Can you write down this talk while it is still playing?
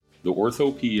the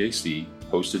Ortho PAC,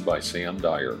 hosted by Sam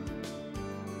Dyer.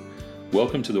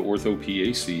 Welcome to the Ortho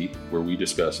PAC, where we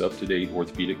discuss up-to-date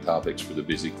orthopedic topics for the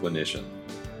busy clinician.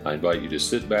 I invite you to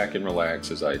sit back and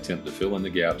relax as I attempt to fill in the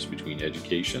gaps between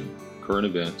education, current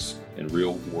events, and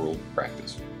real-world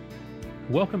practice.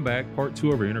 Welcome back, part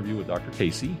 2 of our interview with Dr.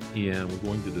 Casey, and we're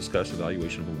going to discuss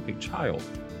evaluation of a limping child.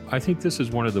 I think this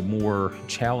is one of the more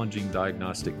challenging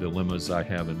diagnostic dilemmas I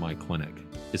have in my clinic.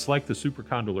 It's like the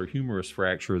supracondylar humerus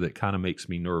fracture that kind of makes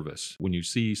me nervous. When you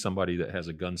see somebody that has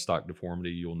a gunstock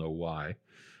deformity, you'll know why.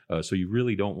 So you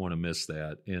really don't want to miss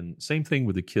that. And same thing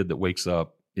with the kid that wakes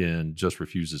up and just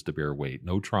refuses to bear weight.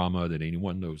 No trauma that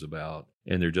anyone knows about.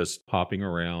 And they're just hopping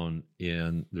around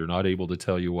and they're not able to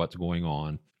tell you what's going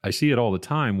on. I see it all the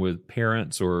time with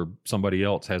parents or somebody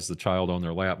else has the child on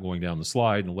their lap going down the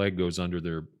slide and the leg goes under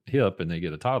their hip and they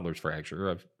get a toddler's fracture.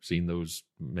 I've seen those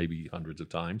maybe hundreds of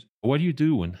times. What do you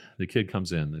do when the kid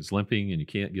comes in, is limping and you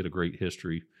can't get a great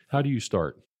history? How do you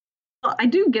start? Well, I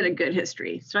do get a good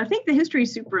history. So I think the history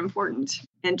is super important.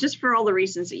 And just for all the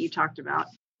reasons that you talked about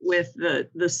with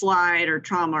the slide or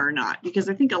trauma or not, because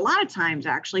I think a lot of times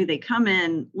actually they come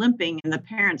in limping and the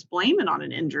parents blame it on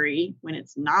an injury when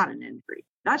it's not an injury.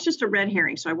 That's just a red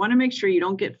herring. So I want to make sure you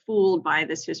don't get fooled by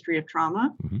this history of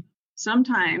trauma. Mm-hmm.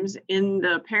 Sometimes in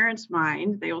the parent's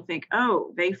mind, they will think,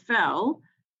 oh, they fell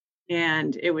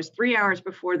and it was 3 hours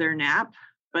before their nap,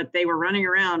 but they were running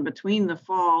around between the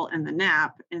fall and the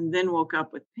nap and then woke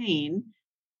up with pain.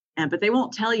 But they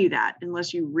won't tell you that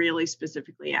unless you really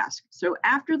specifically ask. So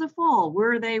after the fall,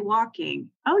 were they walking?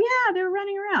 Oh, yeah, they were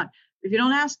running around. If you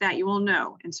don't ask that, you won't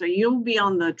know. And so you'll be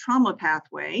on the trauma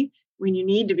pathway when you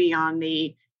need to be on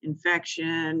the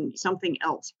infection, something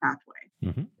else pathway.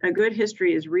 Mm-hmm. A good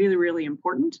history is really, really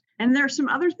important. And there are some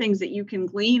other things that you can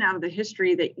glean out of the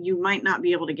history that you might not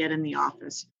be able to get in the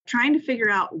office. Trying to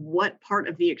figure out what part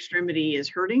of the extremity is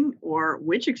hurting or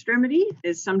which extremity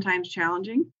is sometimes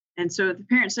challenging. And so if the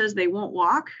parent says they won't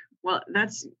walk, well,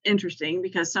 that's interesting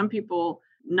because some people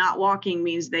not walking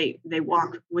means they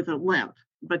walk with a limp,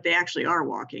 but they actually are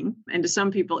walking. And to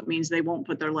some people, it means they won't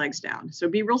put their legs down. So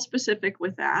be real specific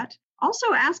with that.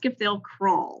 Also ask if they'll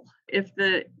crawl. If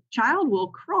the child will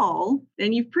crawl,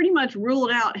 then you've pretty much ruled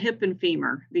out hip and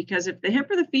femur, because if the hip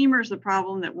or the femur is the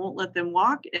problem that won't let them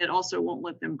walk, it also won't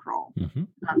let them crawl. Mm-hmm.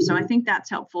 So I think that's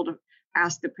helpful to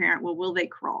ask the parent, well, will they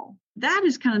crawl? That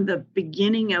is kind of the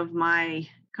beginning of my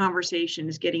conversation,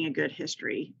 is getting a good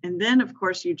history. And then, of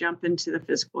course, you jump into the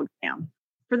physical exam.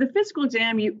 For the physical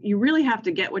exam, you really have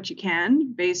to get what you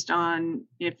can based on,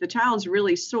 if the child's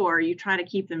really sore, you try to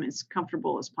keep them as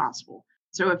comfortable as possible.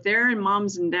 So if they're in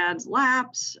mom's and dad's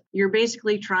laps, you're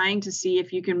basically trying to see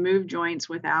if you can move joints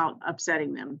without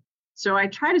upsetting them. So I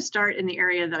try to start in the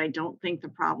area that I don't think the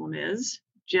problem is,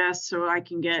 just so I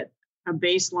can get a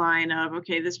baseline of,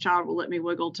 okay, this child will let me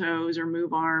wiggle toes or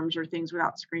move arms or things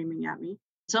without screaming at me.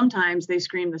 Sometimes they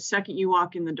scream the second you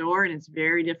walk in the door, and it's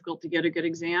very difficult to get a good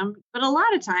exam. But a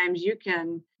lot of times you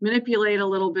can manipulate a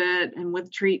little bit, and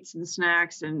with treats and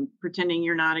snacks and pretending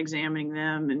you're not examining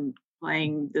them and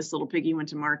playing this little piggy went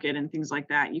to market and things like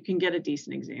that, you can get a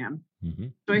decent exam. Mm-hmm.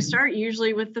 So I start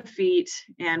usually with the feet.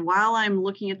 And while I'm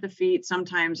looking at the feet,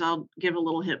 sometimes I'll give a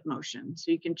little hip motion.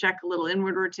 So you can check a little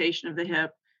inward rotation of the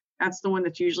hip. That's the one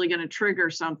that's usually going to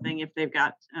trigger something if they've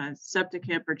got septic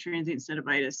hip or transient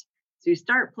synovitis. So you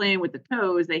start playing with the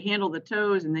toes, they handle the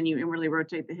toes, and then you inwardly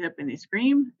rotate the hip and they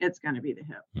scream, it's going to be the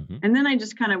hip. Mm-hmm. And then I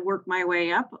just kind of work my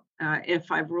way up.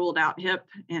 If I've ruled out hip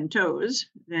and toes,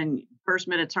 then first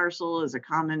metatarsal is a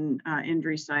common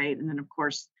injury site. And then, of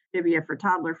course, tibia for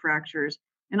toddler fractures.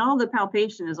 And all the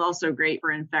palpation is also great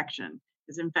for infection.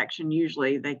 Because infection,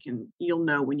 usually you'll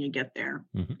know when you get there.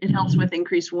 Mm-hmm. It helps with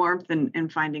increased warmth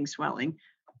and finding swelling.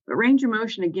 But range of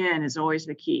motion, again, is always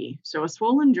the key. So a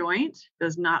swollen joint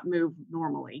does not move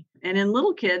normally. And in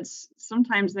little kids,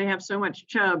 sometimes they have so much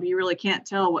chub, you really can't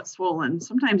tell what's swollen.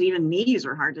 Sometimes even knees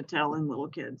are hard to tell in little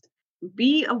kids.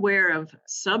 Be aware of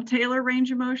subtalar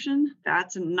range of motion.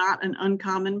 That's not an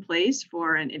uncommon place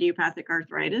for an idiopathic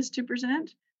arthritis to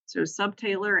present. So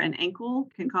subtalar and ankle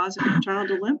can cause a child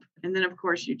to limp. And then, of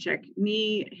course, you check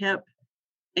knee, hip,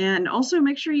 and also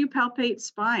make sure you palpate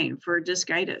spine for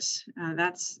discitis.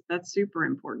 That's super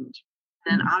important.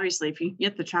 And obviously, if you can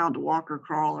get the child to walk or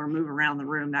crawl or move around the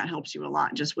room, that helps you a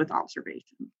lot just with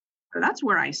observation. So that's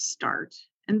where I start.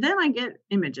 And then I get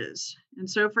images. And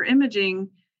so for imaging,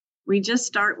 we just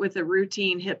start with a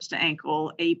routine hips to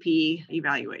ankle AP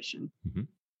evaluation. Mm-hmm.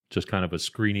 Just kind of a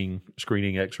screening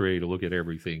x-ray to look at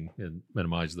everything and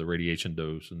minimize the radiation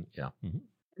dose. And yeah. Mm-hmm.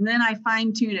 And then I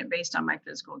fine tune it based on my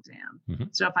physical exam. Mm-hmm.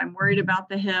 So if I'm worried about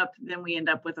the hip, then we end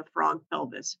up with a frog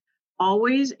pelvis.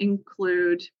 Always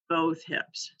include both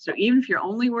hips. So even if you're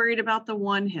only worried about the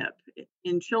one hip,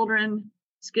 in children,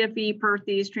 skiffy,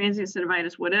 Perthes, transient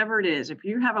synovitis, whatever it is, if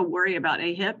you have a worry about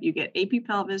a hip, you get AP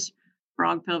pelvis,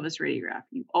 frog pelvis radiograph.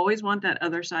 You always want that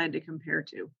other side to compare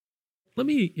to. Let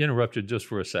me interrupt you just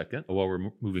for a second while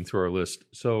we're moving through our list.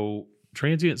 So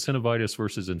transient synovitis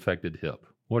versus infected hip.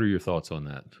 What are your thoughts on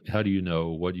that? How do you know?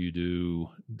 What do you do?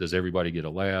 Does everybody get a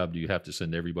lab? Do you have to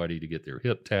send everybody to get their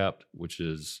hip tapped, which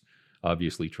is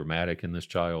obviously traumatic in this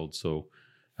child? So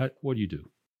what do you do?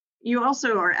 You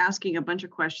also are asking a bunch of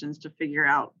questions to figure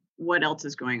out what else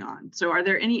is going on. So are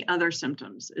there any other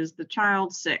symptoms? Is the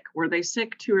child sick? Were they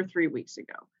sick 2 or 3 weeks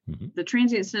ago? Mm-hmm. The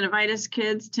transient synovitis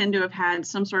kids tend to have had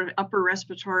some sort of upper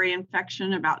respiratory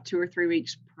infection about 2 or 3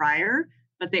 weeks prior,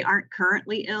 but they aren't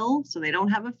currently ill, so they don't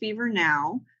have a fever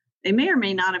now. They may or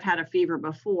may not have had a fever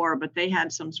before, but they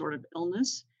had some sort of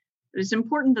illness. But it's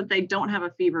important that they don't have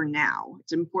a fever now.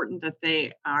 It's important that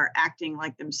they are acting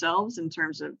like themselves in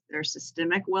terms of their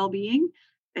systemic well-being.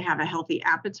 They have a healthy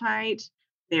appetite.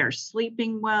 They are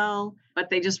sleeping well, but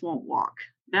they just won't walk.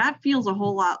 That feels a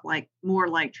whole lot more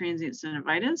like transient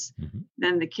synovitis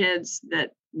than the kids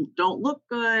that don't look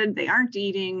good, they aren't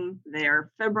eating,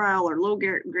 they're febrile or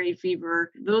low-grade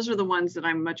fever. Those are the ones that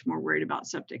I'm much more worried about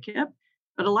septic hip.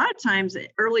 But a lot of times,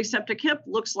 early septic hip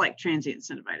looks like transient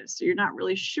synovitis, so you're not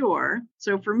really sure.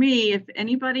 So for me, if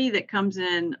anybody that comes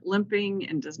in limping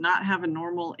and does not have a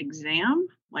normal exam,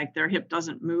 like their hip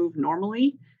doesn't move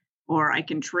normally, or I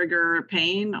can trigger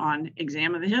pain on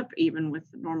exam of the hip, even with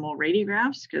normal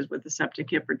radiographs, because with the septic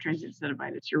hip or transient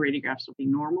synovitis, your radiographs will be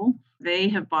normal. They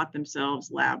have bought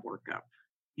themselves lab workup,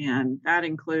 and that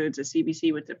includes a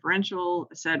CBC with differential,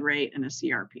 a SED rate, and a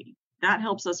CRP. That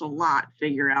helps us a lot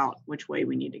figure out which way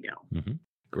we need to go. Mm-hmm.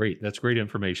 Great. That's great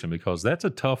information, because that's a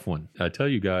tough one. I tell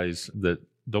you guys that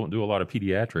don't do a lot of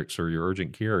pediatrics or your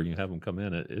urgent care and you have them come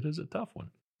in, it is a tough one.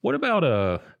 What about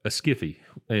a SCFE?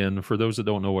 And for those that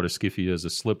don't know what a SCFE is, a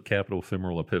slip capital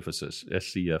femoral epiphysis,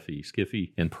 SCFE,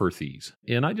 SCFE, and Perthes.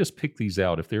 And I just picked these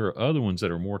out. If there are other ones that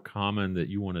are more common that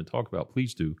you want to talk about,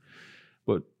 please do.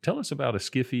 But tell us about a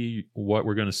SCFE, what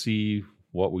we're going to see,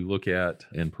 what we look at,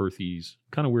 and Perthes.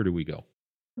 Kind of where do we go?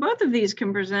 Both of these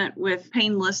can present with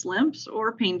painless limps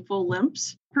or painful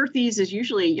limps. Perthes is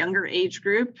usually a younger age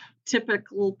group.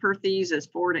 Typical Perthes is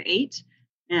 4 to 8.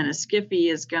 And a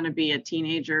SCFE is going to be a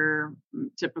teenager.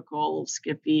 Typical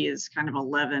SCFE is kind of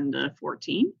 11 to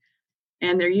 14.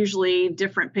 And they're usually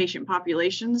different patient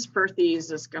populations. Perthes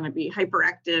is going to be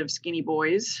hyperactive, skinny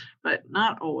boys, but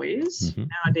not always. Mm-hmm.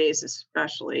 Nowadays,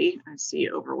 especially, I see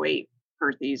overweight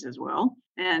Perthes as well.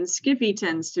 And SCFE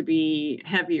tends to be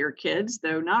heavier kids,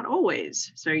 though not always.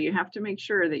 So you have to make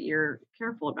sure that you're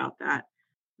careful about that.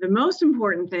 The most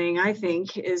important thing, I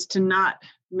think, is to not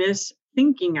miss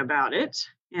thinking about it.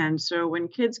 And so when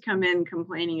kids come in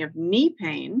complaining of knee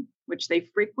pain, which they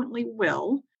frequently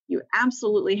will, you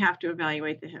absolutely have to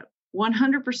evaluate the hip.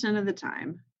 100% of the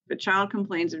time, if a child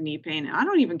complains of knee pain, and I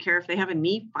don't even care if they have a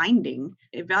knee finding,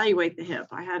 evaluate the hip.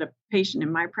 I had a patient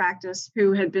in my practice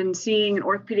who had been seeing an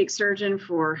orthopedic surgeon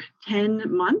for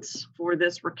 10 months for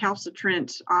this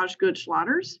recalcitrant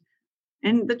Osgood-Schlatter's.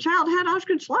 And the child had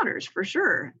Osgood-Schlatter's for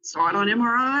sure. Saw it on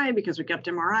MRI because we kept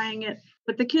MRIing it.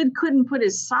 But the kid couldn't put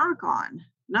his sock on,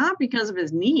 not because of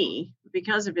his knee, but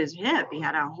because of his hip. He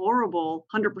had a horrible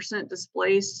 100%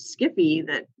 displaced SCFE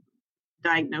that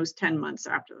diagnosed 10 months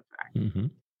after the fact. Mm-hmm.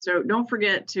 So don't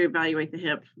forget to evaluate the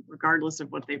hip, regardless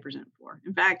of what they present for.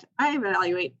 In fact, I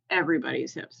evaluate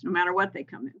everybody's hips, no matter what they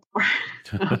come in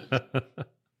for.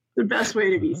 The best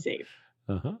way to be safe.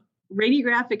 Uh-huh.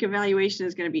 Radiographic evaluation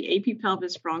is going to be AP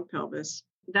pelvis, frog pelvis.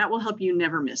 That will help you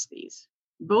never miss these.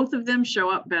 Both of them show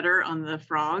up better on the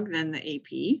frog than the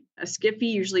AP. A SCFE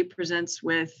usually presents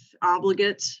with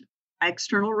obligate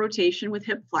external rotation with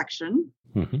hip flexion.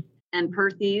 Mm-hmm. And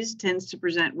Perthes tends to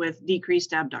present with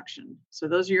decreased abduction. So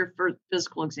those are your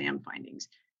physical exam findings.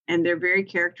 And they're very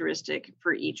characteristic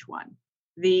for each one.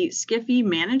 The SCFE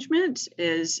management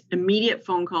is immediate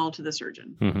phone call to the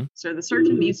surgeon. Mm-hmm. So the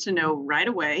surgeon needs to know right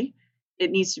away. It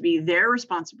needs to be their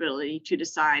responsibility to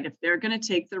decide if they're going to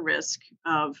take the risk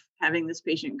of having this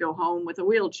patient go home with a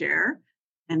wheelchair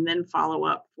and then follow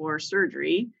up for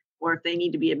surgery, or if they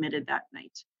need to be admitted that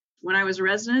night. When I was a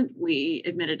resident, we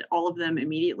admitted all of them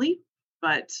immediately,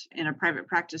 but in a private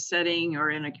practice setting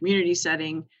or in a community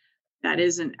setting, that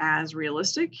isn't as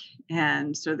realistic.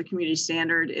 And so the community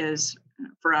standard is,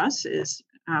 for us, is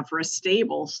for a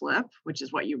stable slip, which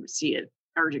is what you would see at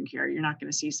urgent care. You're not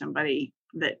going to see somebody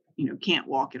that can't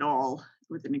walk at all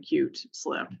with an acute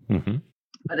slip. Mm-hmm.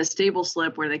 But a stable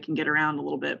slip where they can get around a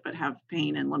little bit but have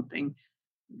pain and limping,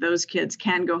 those kids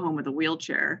can go home with a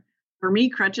wheelchair. For me,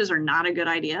 crutches are not a good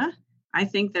idea. I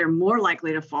think they're more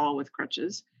likely to fall with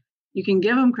crutches. You can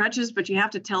give them crutches, but you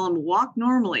have to tell them walk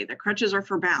normally. The crutches are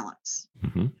for balance.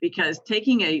 Because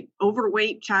taking a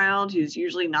overweight child who's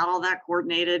usually not all that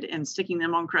coordinated and sticking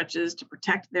them on crutches to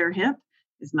protect their hip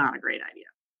is not a great idea.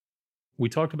 We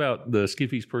talked about the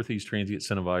Skiffes, Perthes, transient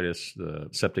synovitis, the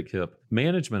septic hip,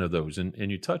 management of those. And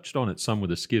you touched on it some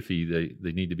with the Skiffy.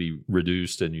 They need to be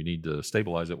reduced and you need to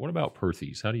stabilize it. What about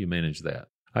Perthes? How do you manage that?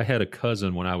 I had a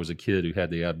cousin when I was a kid who had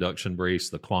the abduction brace,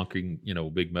 the clonking,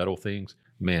 big metal things.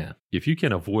 Man, if you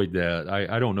can avoid that,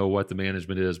 I don't know what the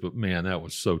management is, but man, that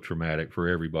was so traumatic for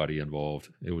everybody involved.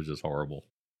 It was just horrible.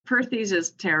 Perthes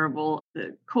is terrible.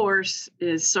 The course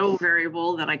is so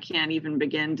variable that I can't even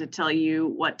begin to tell you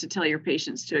what to tell your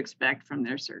patients to expect from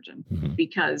their surgeon,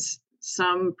 because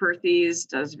some Perthes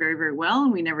does very, very well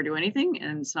and we never do anything.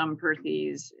 And some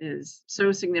Perthes is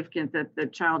so significant that the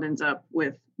child ends up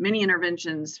with many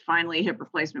interventions, finally hip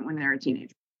replacement when they're a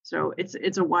teenager. So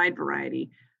it's a wide variety.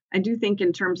 I do think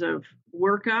in terms of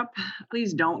workup,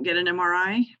 please don't get an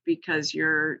MRI because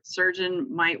your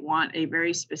surgeon might want a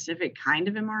very specific kind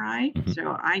of MRI.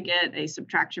 So I get a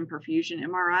subtraction perfusion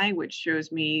MRI, which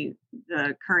shows me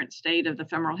the current state of the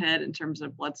femoral head in terms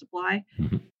of blood supply,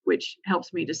 which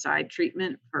helps me decide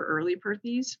treatment for early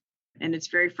Perthes. And it's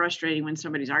very frustrating when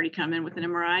somebody's already come in with an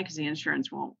MRI because the insurance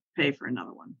won't pay for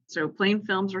another one. So plain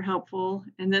films are helpful.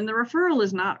 And then the referral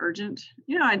is not urgent.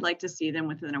 I'd like to see them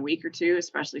within a week or two,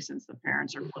 especially since the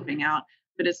parents are flipping out.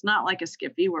 But it's not like a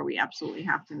Skiffy where we absolutely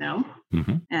have to know.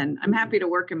 And I'm happy to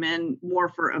work them in more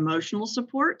for emotional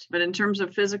support. But in terms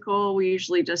of physical, we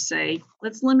usually just say,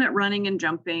 let's limit running and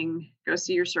jumping. Go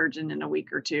see your surgeon in a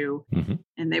week or two.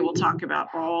 And they will talk about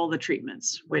all the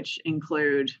treatments, which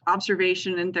include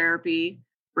observation and therapy,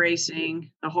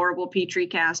 bracing, the horrible Petri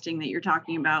casting that you're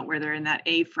talking about, where they're in that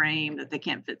A-frame that they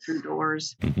can't fit through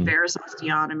doors, varus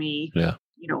osteotomy,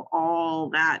 all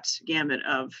that gamut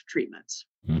of treatments.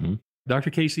 Dr.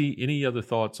 Casey, any other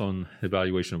thoughts on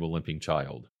evaluation of a limping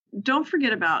child? Don't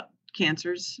forget about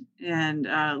cancers, and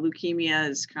leukemia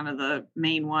is kind of the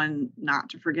main one not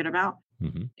to forget about.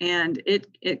 And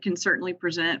it can certainly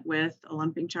present with a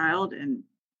limping child. And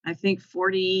I think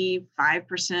 45%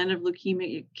 of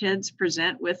leukemic kids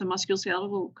present with a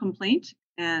musculoskeletal complaint.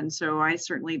 And so I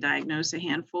certainly diagnose a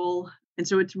handful. And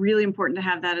so it's really important to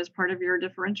have that as part of your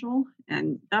differential.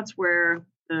 And that's where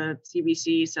the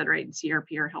CBC, SED-RATE, and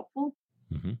CRP are helpful.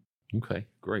 Okay,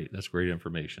 great. That's great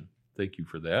information. Thank you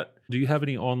for that. Do you have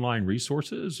any online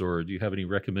resources or do you have any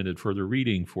recommended further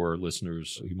reading for our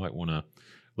listeners who might want to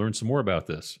learn some more about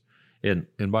this? And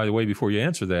by the way, before you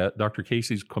answer that, Dr.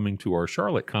 Casey's coming to our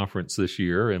Charlotte conference this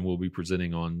year, and we'll be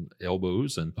presenting on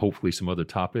elbows and hopefully some other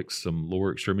topics, some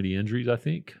lower extremity injuries, I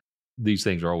think. These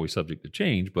things are always subject to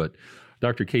change, but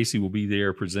Dr. Casey will be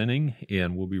there presenting,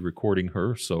 and we'll be recording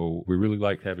her. So we really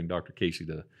like having Dr. Casey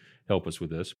to help us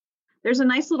with this. There's a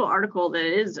nice little article that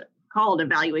is called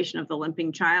Evaluation of the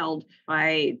Limping Child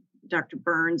by Dr.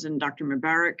 Burns and Dr.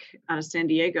 Mubarak out of San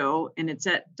Diego, and it's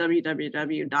at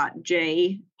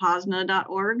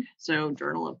www.jposna.org, so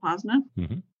Journal of POSNA.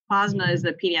 POSNA is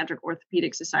the Pediatric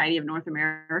Orthopedic Society of North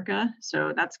America,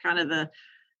 so that's kind of the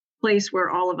place where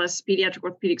all of us pediatric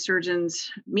orthopedic surgeons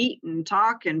meet and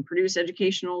talk and produce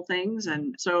educational things,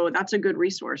 and so that's a good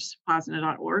resource,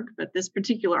 posna.org, but this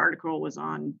particular article was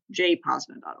on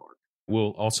jposna.org.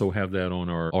 We'll also have that on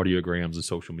our audiograms and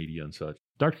social media and such.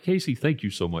 Dr. Casey, thank you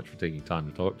so much for taking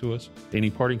time to talk to us. Any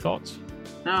parting thoughts?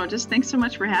 No, just thanks so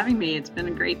much for having me. It's been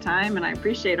a great time, and I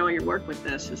appreciate all your work with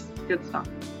this. It's good stuff.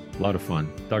 A lot of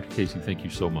fun. Dr. Casey, thank you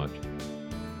so much.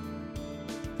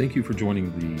 Thank you for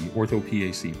joining the Ortho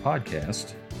PAC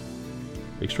podcast.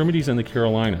 Extremities in the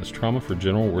Carolinas, Trauma for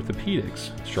General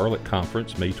Orthopedics, Charlotte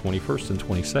Conference, May 21st and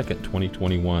 22nd,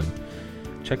 2021.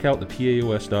 Check out the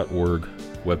PAOS.org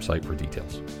website for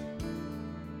details.